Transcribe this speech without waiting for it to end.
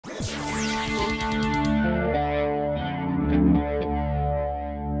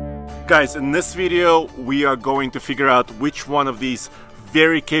Guys, in this video we are going to figure out which one of these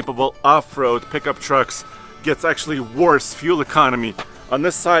very capable off-road pickup trucks gets actually worse fuel economy. On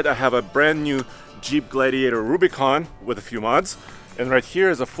this side I have a brand new Jeep Gladiator Rubicon with a few mods, and right here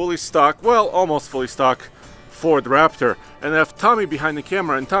is a fully stock, well, almost fully stock Ford Raptor. And I have Tommy behind the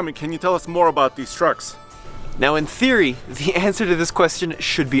camera. And Tommy, can you tell us more about these trucks? Now in theory, the answer to this question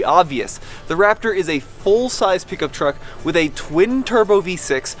should be obvious. The Raptor is a full-size pickup truck with a twin-turbo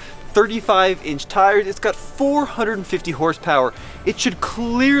V6, 35-inch tires. It's got 450 horsepower. It should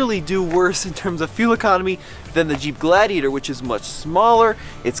clearly do worse in terms of fuel economy than the Jeep Gladiator, which is much smaller.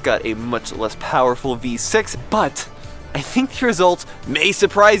 It's got a much less powerful V6, but I think the results may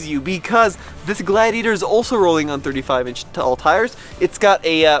surprise you because this Gladiator is also rolling on 35-inch tall tires. It's got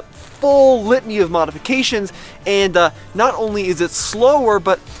a full litany of modifications, and not only is it slower,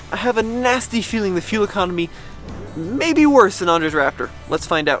 but I have a nasty feeling the fuel economy may be worse than Andre's Raptor. Let's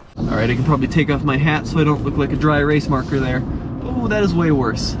find out. Alright, I can probably take off my hat so I don't look like a dry erase marker there. Oh, that is way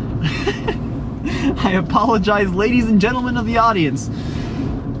worse. I apologize, ladies and gentlemen of the audience.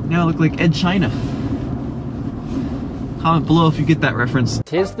 Now I look like Ed China. Comment below if you get that reference.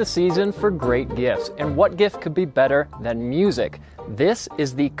 'Tis the season for great gifts, and what gift could be better than music? This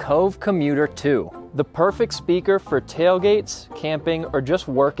is the Cove Commuter 2. The perfect speaker for tailgates, camping, or just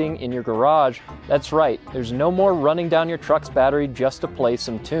working in your garage. That's right, there's no more running down your truck's battery just to play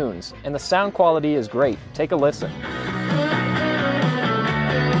some tunes. And the sound quality is great. Take a listen.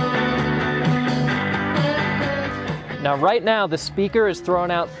 Now right now, the speaker is throwing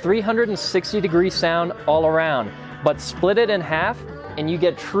out 360-degree sound all around. But split it in half and you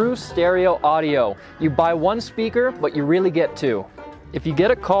get true stereo audio. You buy one speaker, but you really get two. If you get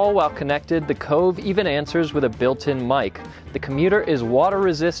a call while connected, the Cove even answers with a built-in mic. The Commuter is water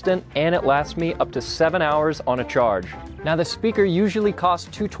resistant and it lasts me up to 7 hours on a charge. Now the speaker usually costs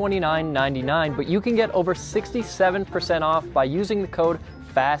 $229.99, but you can get over 67% off by using the code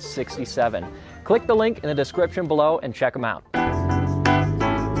FAST67. Click the link in the description below and check them out.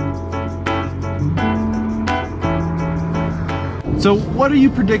 So what are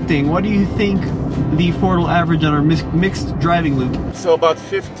you predicting? What do you think the Ford will average on our mixed driving loop? So about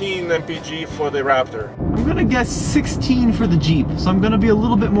 15 mpg for the Raptor. I'm gonna guess 16 for the Jeep, so I'm gonna be a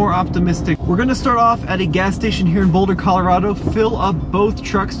little bit more optimistic. We're gonna start off at a gas station here in Boulder, Colorado, fill up both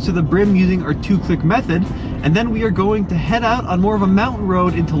trucks to the brim using our 2-click method, and then we are going to head out on more of a mountain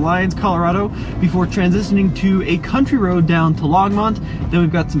road into Lyons, Colorado, before transitioning to a country road down to Longmont. Then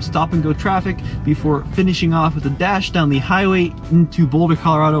we've got some stop and go traffic before finishing off with a dash down the highway into Boulder,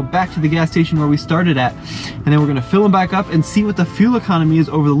 Colorado, back to the gas station where we started at. And then we're gonna fill them back up and see what the fuel economy is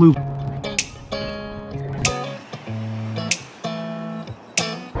over the loop.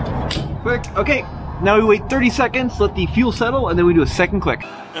 Quick, okay, now we wait 30 seconds, let the fuel settle, and then we do a second click.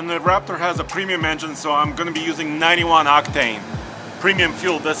 And the Raptor has a premium engine, so I'm going to be using 91 octane premium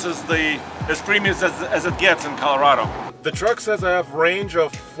fuel. This is as premium as it gets in Colorado. The truck says I have range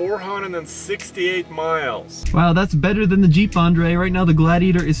of 468 miles. Wow, that's better than the Jeep, Andre. Right now the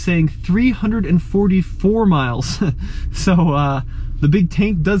Gladiator is saying 344 miles. So the big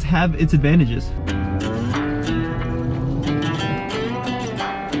tank does have its advantages.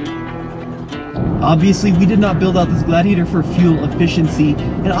 Obviously, we did not build out this Gladiator for fuel efficiency,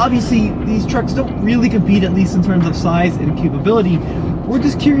 and obviously these trucks don't really compete, at least in terms of size and capability. We're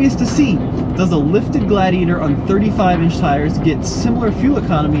just curious to see, does a lifted Gladiator on 35-inch tires get similar fuel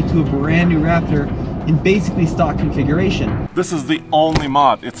economy to a brand new Raptor in basically stock configuration? This is the only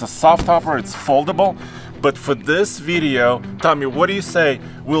mod. It's a soft topper, it's foldable, but for this video, Tommy, what do you say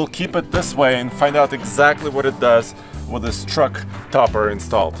we'll keep it this way and find out exactly what it does with this truck topper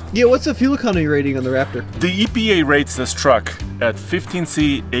installed? Yeah, what's the fuel economy rating on the Raptor? The EPA rates this truck at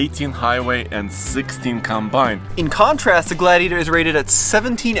 15C, 18 highway, and 16 combined. In contrast, the Gladiator is rated at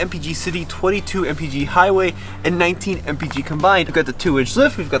 17 mpg city, 22 mpg highway, and 19 mpg combined. We've got the 2-inch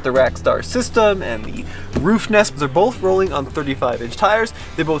lift, we've got the Raptor system, and the roof nest. They're both rolling on 35-inch tires.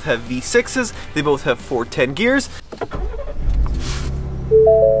 They both have V6s. They both have 410 gears.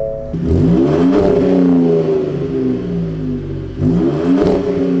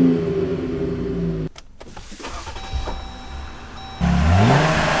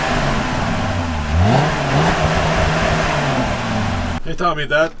 Hey Tommy,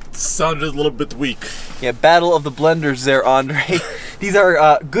 that sounded a little bit weak. Yeah, battle of the blenders there, Andre. These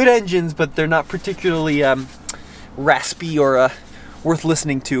are good engines, but they're not particularly raspy or worth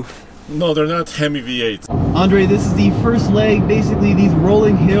listening to. No, they're not Hemi V8s. Andre, this is the first leg, basically these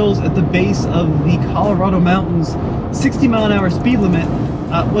rolling hills at the base of the Colorado mountains, 60-mile-an-hour speed limit.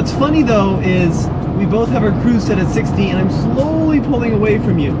 What's funny though is we both have our cruise set at 60 and I'm slowly pulling away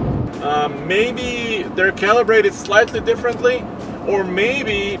from you. Maybe they're calibrated slightly differently, or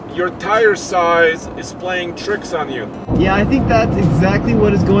maybe your tire size is playing tricks on you. Yeah, I think that's exactly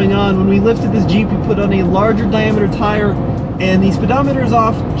what is going on. When we lifted this Jeep, we put on a larger diameter tire, and the speedometer is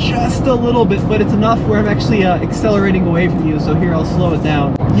off just a little bit, but it's enough where I'm actually accelerating away from you. So here, I'll slow it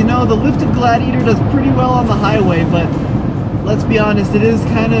down. You know, the lifted Gladiator does pretty well on the highway, but let's be honest, it is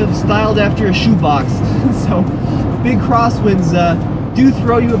kind of styled after a shoebox. So big crosswinds do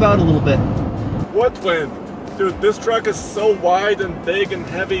throw you about a little bit. What wind? Dude, this truck is so wide and big and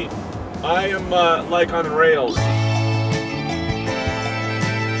heavy. I am like on rails.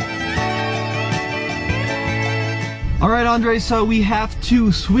 Alright, Andre, so we have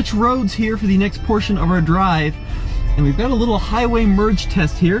to switch roads here for the next portion of our drive. And we've got a little highway merge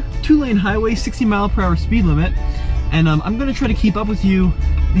test here. 2-lane highway, 60-mile-per-hour speed limit. And I'm going to try to keep up with you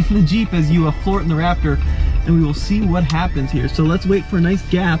in the Jeep as you floor it in the Raptor. And we will see what happens here. So let's wait for a nice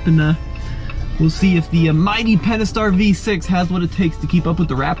gap and we'll see if the mighty Pentastar V6 has what it takes to keep up with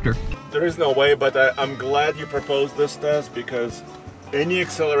the Raptor. There is no way, but I'm glad you proposed this test, because any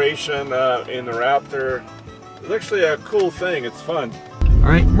acceleration in the Raptor is actually a cool thing. It's fun. All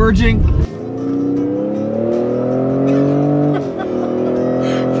right, merging.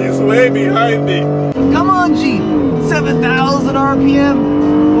 He's way behind me. Come on, Jeep. 7,000 RPM.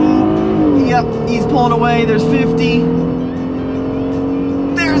 Ooh, yep, he's pulling away. There's 50.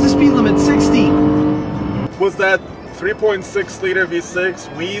 There's the speed limit, 60. Was that 3.6 liter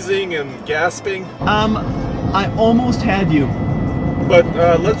V6 wheezing and gasping? I almost had you. But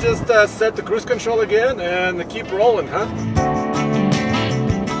let's just set the cruise control again and keep rolling, huh?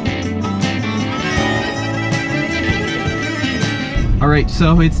 Alright,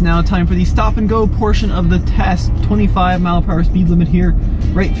 so it's now time for the stop and go portion of the test. 25-mile-per-hour speed limit here,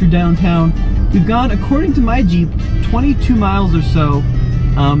 right through downtown. We've gone, according to my Jeep, 22 miles or so.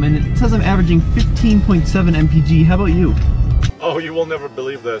 And it says I'm averaging 15.7 mpg. How about you? Oh, you will never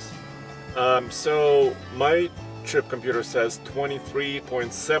believe this. So my trip computer says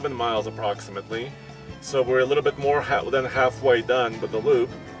 23.7 miles approximately. So we're a little bit more than halfway done with the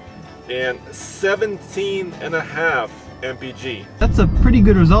loop. And 17.5 mpg. That's a pretty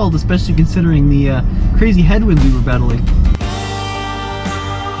good result, especially considering the crazy headwinds we were battling.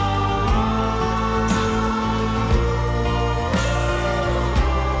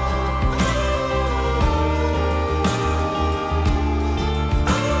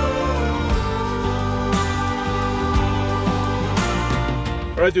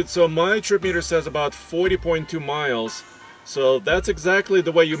 Alright dude, so my trip meter says about 40.2 miles. So that's exactly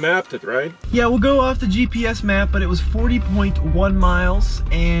the way you mapped it, right? Yeah, we'll go off the GPS map, but it was 40.1 miles,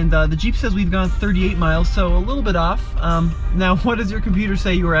 and the Jeep says we've gone 38 miles, so a little bit off. Now, what does your computer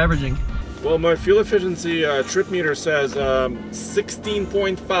say you were averaging? Well, my fuel efficiency trip meter says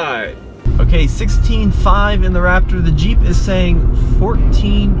 16.5. Okay, 16.5 in the Raptor. The Jeep is saying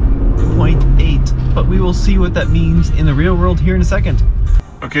 14.8, but we will see what that means in the real world here in a second.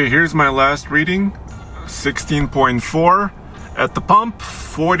 Okay, here's my last reading. 16.4 at the pump,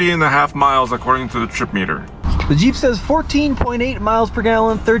 40.5 miles according to the trip meter. The Jeep says 14.8 miles per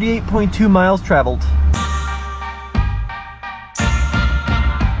gallon, 38.2 miles traveled.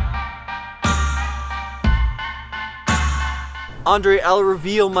 Andre, I'll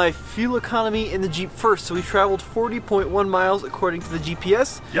reveal my fuel economy in the Jeep first. So we traveled 40.1 miles according to the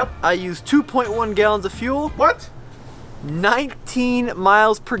GPS. Yep. I used 2.1 gallons of fuel. What? 19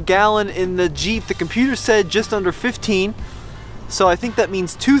 miles per gallon in the Jeep. The computer said just under 15. So I think that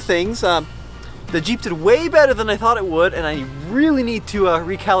means two things. The Jeep did way better than I thought it would, and I really need to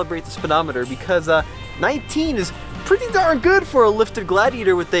recalibrate the speedometer, because 19 is pretty darn good for a lifted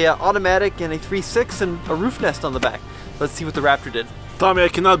Gladiator with a automatic and a 3.6 and a roof nest on the back. Let's see what the Raptor did. Tommy, I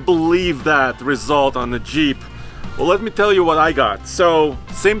cannot believe that result on the Jeep. Well, let me tell you what I got. So,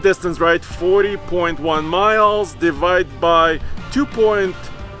 same distance, right? 40.1 miles divided by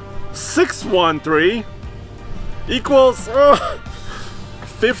 2.613 equals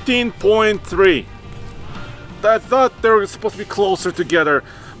 15.3. I thought they were supposed to be closer together,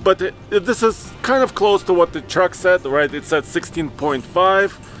 but this is kind of close to what the truck said, right? It said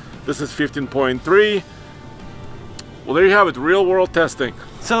 16.5. This is 15.3. Well, there you have it, real world testing.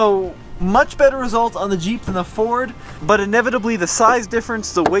 So, much better results on the Jeep than the Ford, but inevitably the size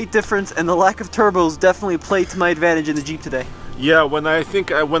difference, the weight difference, and the lack of turbos definitely played to my advantage in the Jeep today. Yeah, when I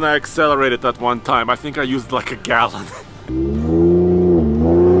accelerated that one time, I think I used like a gallon.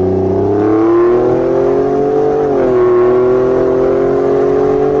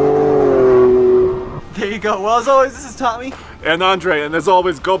 There you go. Well, as always, this is Tommy. And Andre, and as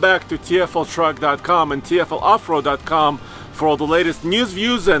always, go back to tfltruck.com and tfloffroad.com for all the latest news,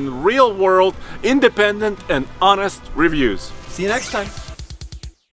 views, and real-world, independent, and honest reviews. See you next time.